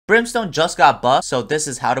Brimstone just got buffed, so this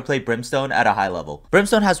is how to play Brimstone at a high level.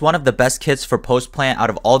 Brimstone has one of the best kits for post plant out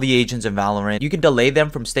of all the agents in Valorant. You can delay them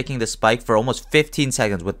from sticking the spike for almost 15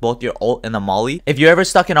 seconds with both your ult and the molly. If you're ever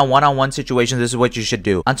stuck in a one-on-one situation, this is what you should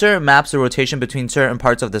do. On certain maps, the rotation between certain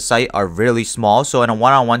parts of the site are really small, so in a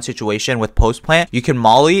one-on-one situation with post plant, you can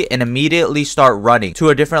molly and immediately start running to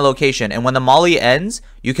a different location, and when the molly ends,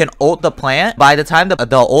 you can ult the plant. By the time the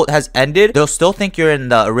ult has ended, they'll still think you're in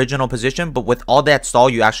the original position, but with all that stall,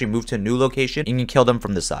 you actually move to a new location and you can kill them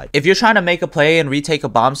from the side. If you're trying to make a play and retake a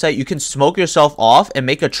bomb site, you can smoke yourself off and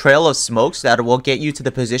make a trail of smokes that will get you to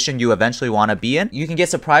the position you eventually want to be in. You can get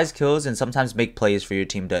surprise kills and sometimes make plays for your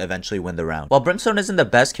team to eventually win the round. While Brimstone isn't the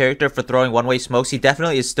best character for throwing one-way smokes, he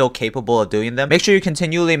definitely is still capable of doing them. Make sure you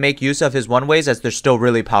continually make use of his one-ways as they're still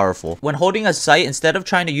really powerful. When holding a site, instead of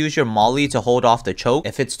trying to use your molly to hold off the choke,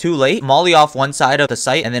 if it's too late, molly off one side of the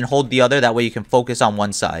site and then hold the other. That way you can focus on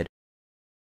one side.